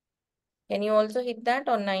 Can you also hit that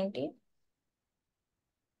on 90?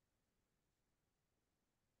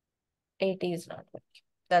 80 is not working.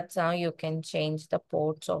 That's how you can change the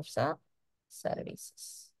ports of the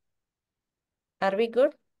services. Are we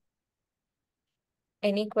good?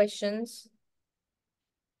 Any questions?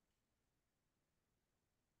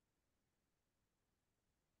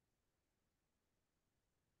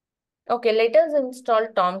 Okay, let us install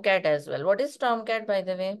Tomcat as well. What is Tomcat, by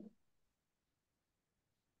the way?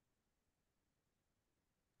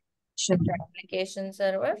 Sure. Application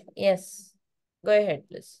server? Yes. Go ahead,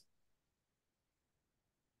 please.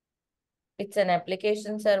 It's an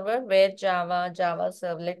application server where Java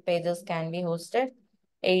servlet pages can be hosted.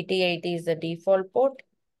 8080 is the default port.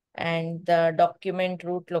 And the document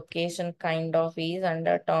root location kind of is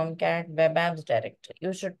under Tomcat web apps directory.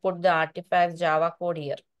 You should put the artifacts Java code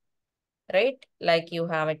here, right? Like you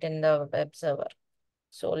have it in the web server.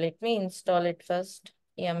 So let me install it first.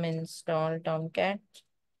 Yum install Tomcat.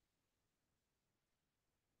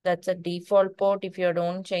 That's a default port. If you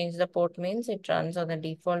don't change the port means it runs on the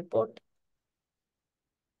default port.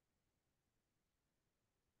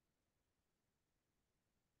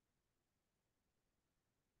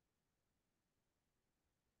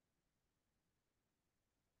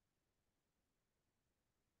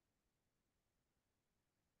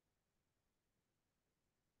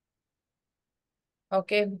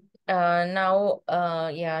 Okay. Let's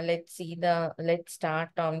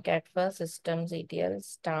start Tomcat first. Systemctl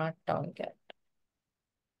start Tomcat.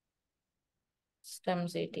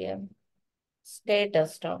 Systemctl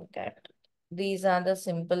status Tomcat. These are the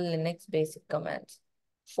simple Linux basic commands.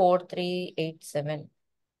 4387.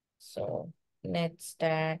 So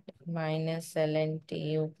netstat minus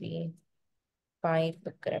lntup pipe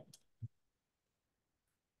grep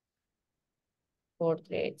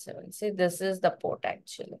 4387. See, this is the port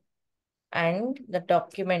actually. And the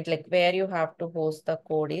document, like where you have to host the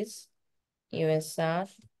code is usr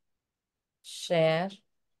share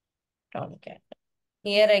Tomcat.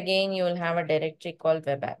 Here again, you will have a directory called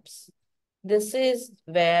web apps. This is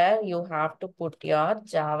where you have to put your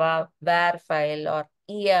Java var file or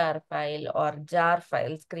ER file or jar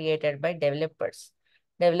files created by developers.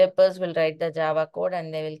 Developers will write the Java code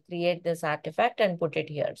and they will create this artifact and put it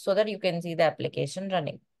here so that you can see the application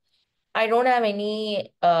running. I don't have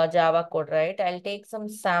any Java code, right? I'll take some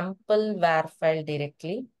sample var file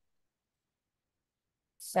directly.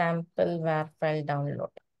 Sample var file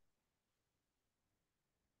download.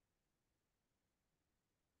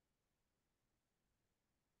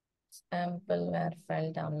 Sample var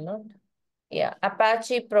file download. Yeah,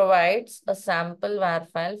 Apache provides a sample var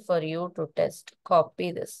file for you to test.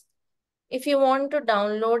 Copy this. If you want to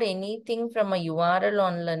download anything from a URL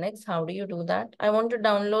on Linux, how do you do that? I want to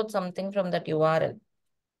download something from that URL,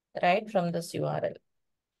 right? From this URL.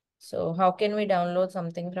 So how can we download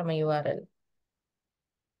something from a URL?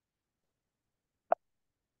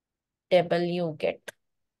 wget,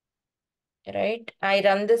 right? I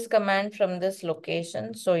run this command from this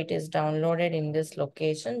location. So it is downloaded in this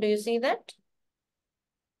location. Do you see that?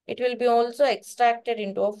 It will be also extracted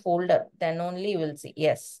into a folder. Then only you will see.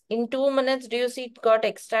 Yes. In 2 minutes, do you see it got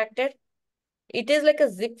extracted? It is like a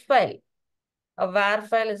zip file. A var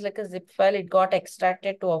file is like a zip file. It got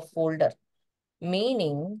extracted to a folder.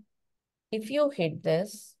 Meaning, if you hit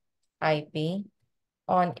this IP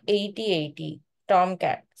on 8080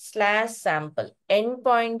 Tomcat /sample,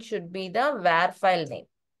 endpoint should be the var file name.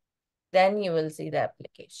 Then you will see the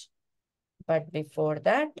application. But before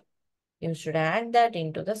that, you should add that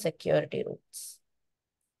into the security rules.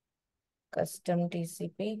 Custom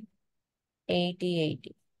TCP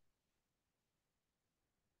 8080.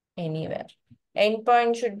 Anywhere.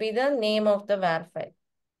 Endpoint should be the name of the var file.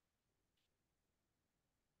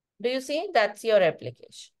 Do you see? That's your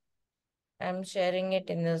application. I'm sharing it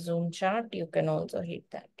in the Zoom chart. You can also hit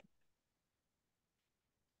that.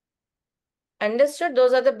 Understood?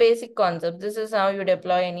 Those are the basic concepts. This is how you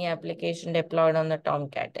deploy any application deployed on the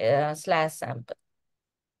Tomcat /sample.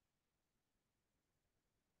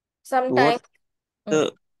 Sometimes. What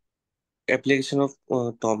the application of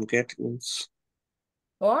Tomcat means?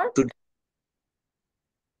 What? To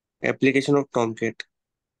application of Tomcat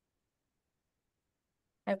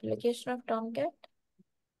Application of Tomcat?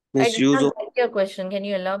 I means did use not of get your question. Can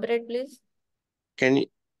you elaborate, please? can you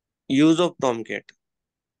use of Tomcat.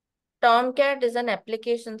 Tomcat is an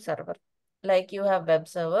application server. Like you have web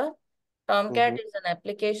server. Tomcat Mm-hmm. is an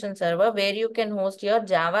application server where you can host your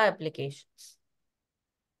Java applications.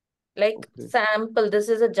 Like Okay. sample, this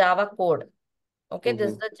is a Java code. Okay,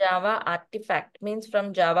 this is Mm-hmm. the Java artifact. Means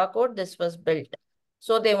from Java code, this was built.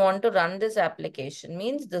 So they want to run this application.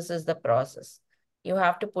 Means this is the process. You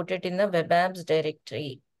have to put it in the web apps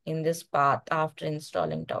directory in this path after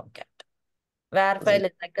installing Tomcat. Var Right. file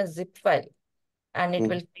is like a zip file and it Mm.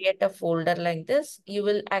 will create a folder like this. You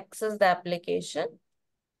will access the application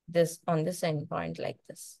this on this endpoint like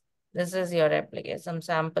this. This is your application, some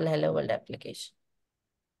sample hello world application.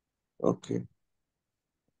 Okay.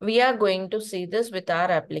 We are going to see this with our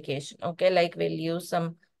application. Okay, like we'll use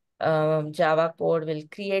some Java code, we'll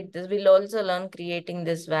create this. We'll also learn creating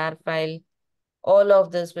this var file. All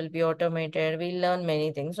of this will be automated. We'll learn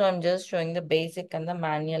many things. So I'm just showing the basic and the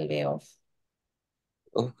manual way of.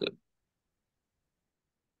 Okay.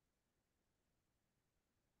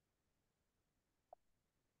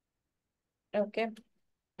 Okay.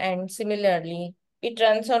 And similarly, it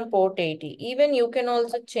runs on port 80. Even you can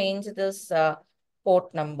also change this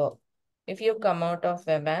port number. If you come out of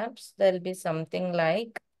web apps, there'll be something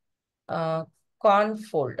like conf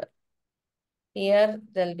folder. Here,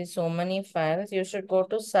 there'll be so many files. You should go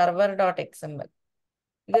to server.xml.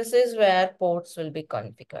 This is where ports will be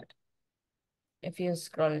configured. If you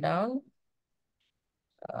scroll down,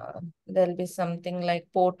 there'll be something like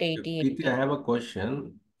port Preethi, I 8080. have a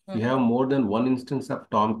question. If we Hmm. have more than one instance of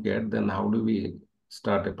Tomcat, then how do we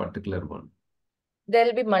start a particular one?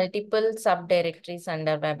 There'll be multiple subdirectories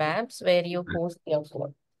under web apps where you host your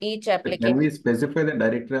code. Each Can we application, specify the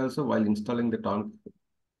directory also while installing the Tomcat?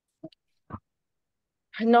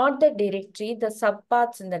 not the directory, the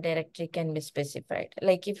subpaths in the directory can be specified.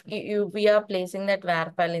 Like if we are placing that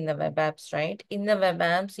var file in the web apps, right? In the web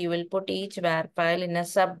apps, you will put each var file in a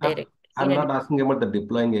subdirectory. I'm not asking about the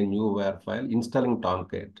deploying a new WAR file, installing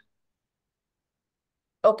Tomcat.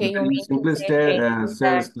 Okay, you Because you mean to simply say changing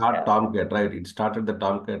said that. start Tomcat, right? It started the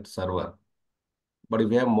Tomcat server. But if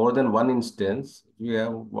we have more than one instance,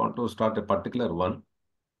 want to start a particular one.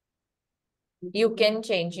 You can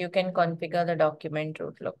change, you can configure the document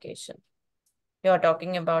root location. You're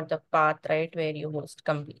talking about the path, right, where you host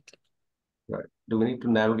completely. Right. Do we need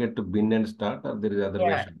to navigate to bin and start, or there is other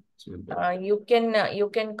Yeah. version? You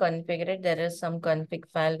can configure it. There is some config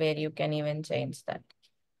file where you can even change that.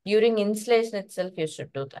 During installation itself, you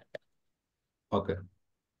should do that. Okay.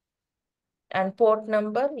 And port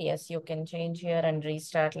number, yes, you can change here and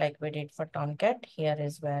restart like we did for Tomcat. Here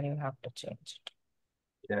is where you have to change it.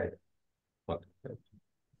 Yeah. Okay.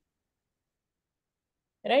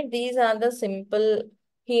 Right, these are the simple.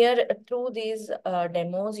 Here, through these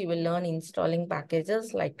demos, you will learn installing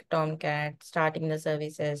packages like Tomcat, starting the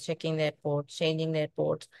services, checking their ports, changing their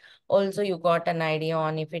ports. Also, you got an idea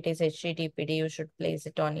on if it is HTTPD, you should place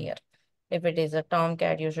it on here. If it is a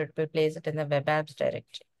Tomcat, you should place it in the web apps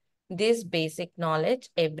directory. This basic knowledge,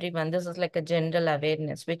 everyone, this is like a general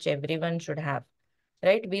awareness, which everyone should have.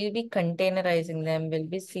 Right? We'll be containerizing them. We'll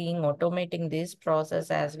be seeing automating this process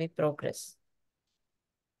as we progress.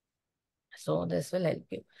 So this will help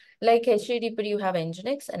you. Like HTTP, you have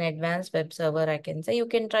Nginx, an advanced web server, I can say. You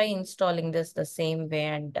can try installing this the same way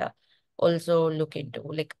and also look into,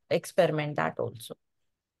 like experiment that also,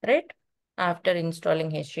 right? After installing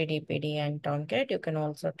HTTPD and Tomcat, you can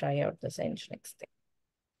also try out this Nginx thing.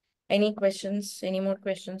 Any questions? Any more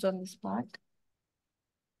questions on this part?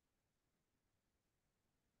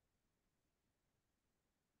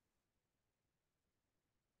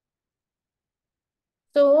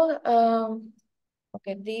 So,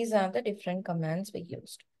 okay, these are the different commands we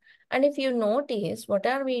used. And if you notice, what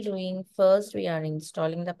are we doing? First, we are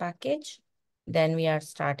installing the package. Then we are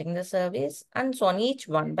starting the service and so on, each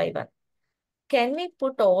one by one. can we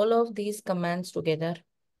put all of these commands together?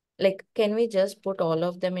 Like, can we just put all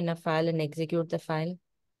of them in a file and execute the file,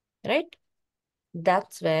 right?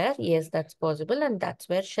 That's where, yes, that's possible. And that's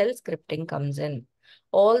where shell scripting comes in.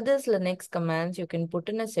 All these Linux commands you can put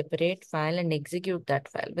in a separate file and execute that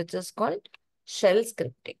file, which is called shell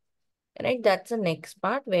scripting, right? That's the next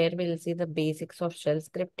part where we'll see the basics of shell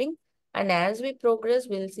scripting. And as we progress,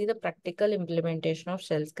 we'll see the practical implementation of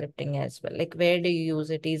shell scripting as well. Like, where do you use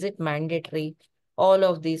it? Is it mandatory? All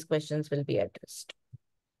of these questions will be addressed.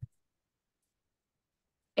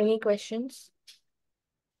 Any questions?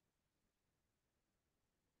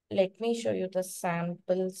 Let me show you the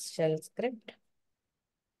sample shell script.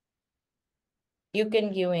 You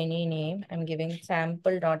can give any name. I'm giving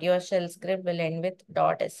sample dot. Your shell script will end with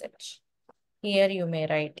 .sh. Here you may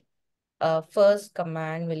write. First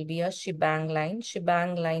command will be a shebang line.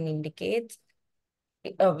 Shebang line indicates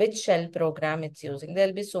which shell program it's using.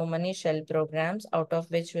 There'll be so many shell programs, out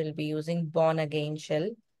of which we'll be using born again shell.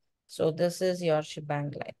 So this is your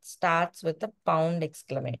shebang line. Starts with a pound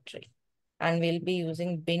exclamatory. And we'll be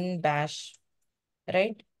using bin bash,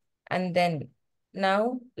 right? And then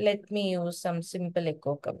now let me use some simple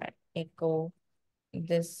echo command. Echo,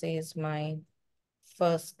 this is my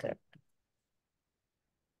first script.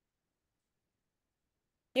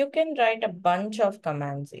 You can write a bunch of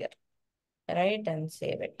commands here, right? And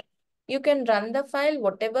save it. You can run the file.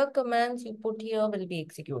 Whatever commands you put here will be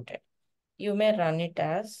executed. You may run it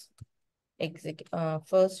as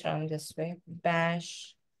first run this way,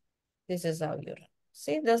 bash. This is how you run.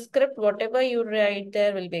 See the script, whatever you write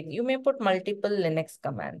there will be, you may put multiple Linux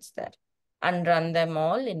commands there and run them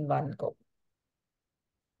all in one go.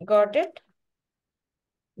 Got it?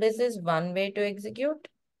 This is one way to execute.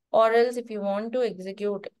 Or else if you want to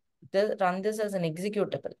execute, run this as an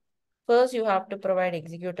executable. First, you have to provide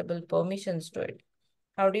executable permissions to it.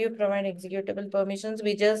 How do you provide executable permissions?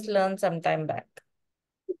 We just learned some time back.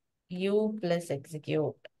 U plus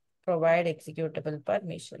execute. Provide executable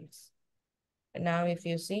permissions. Now, if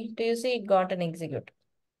you see, do you see it got an execute?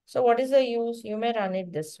 So what is the use? You may run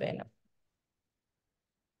it this way now.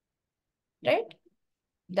 Right?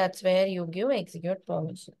 That's where you give execute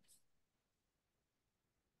permissions.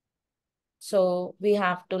 So we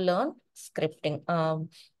have to learn scripting.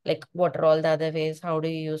 Like what are all the other ways? How do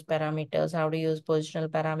you use parameters? How do you use positional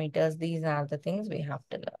parameters? These are the things we have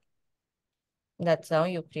to learn. That's how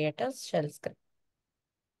you create a shell script.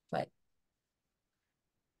 Well,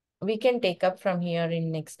 we can take up from here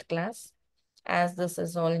in next class. As this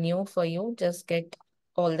is all new for you, just get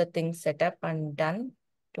all the things set up and done.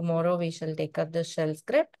 Tomorrow we shall take up the shell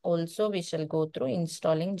script. Also, we shall go through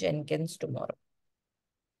installing Jenkins tomorrow.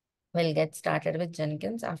 We'll get started with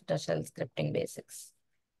Jenkins after shell scripting basics.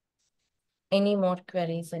 Any more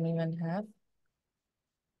queries anyone have?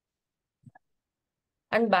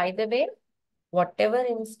 And by the way, whatever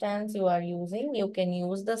instance you are using, you can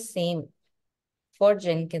use the same for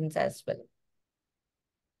Jenkins as well.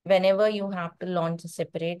 Whenever you have to launch a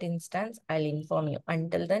separate instance, I'll inform you.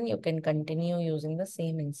 Until then, you can continue using the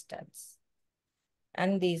same instance.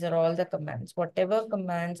 And these are all the commands. Whatever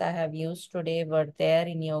commands I have used today were there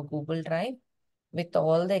in your Google Drive with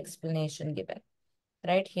all the explanation given.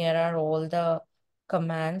 Right here are all the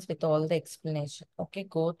commands with all the explanation. Okay,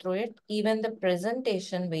 go through it. Even the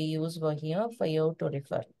presentation we use were here for you to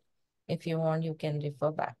refer. If you want, you can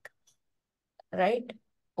refer back. Right?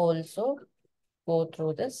 Also, go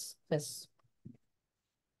through this quiz.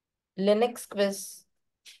 Linux quiz.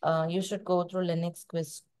 You should go through Linux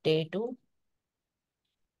quiz day 2.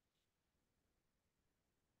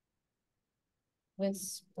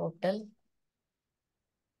 Quiz portal.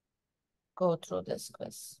 Go through this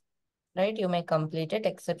quiz. Right? You may complete it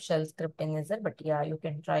except shell scripting is there, but yeah, you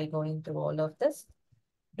can try going through all of this.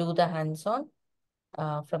 Do the hands-on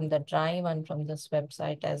from the drive and from this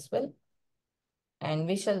website as well. And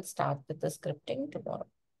we shall start with the scripting tomorrow.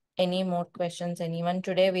 Any more questions, anyone?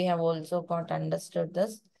 Today we have also got understood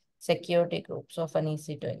this security groups of an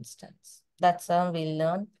EC2 instance. That's how we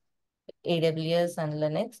learn AWS and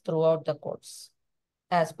Linux throughout the course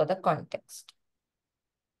as per the context.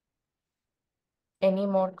 Any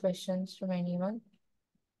more questions from anyone?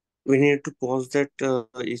 We need to pause that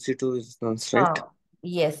EC2 instance, right?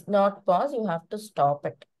 Yes, not pause. You have to stop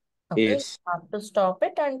it. Okay, Yes. you have to stop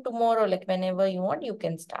it, and tomorrow, like whenever you want, you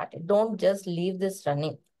can start it. Don't just leave this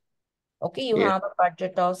running. Okay, you Yes. have a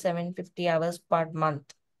budget of 750 hours per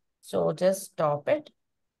month. So just stop it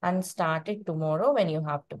and start it tomorrow when you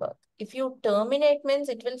have to work. If you terminate means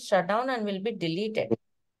it will shut down and will be deleted.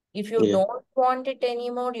 If you Yeah. don't want it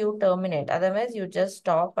anymore, you terminate. Otherwise, you just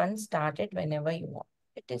stop and start it whenever you want.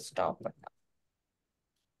 It is stopped now.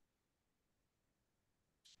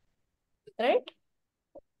 right?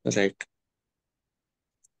 Right.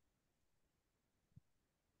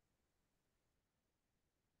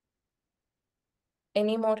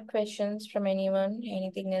 Any more questions from anyone?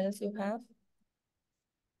 Anything else you have?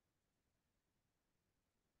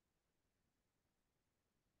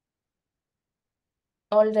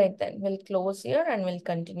 All right, then we'll close here and we'll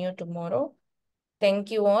continue tomorrow.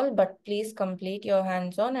 Thank you all, but please complete your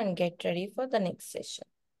hands-on and get ready for the next session.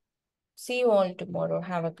 See you all tomorrow.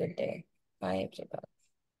 Have a good day. Bye, everybody.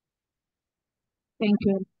 Thank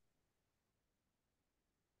you.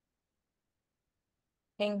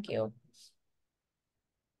 Thank you.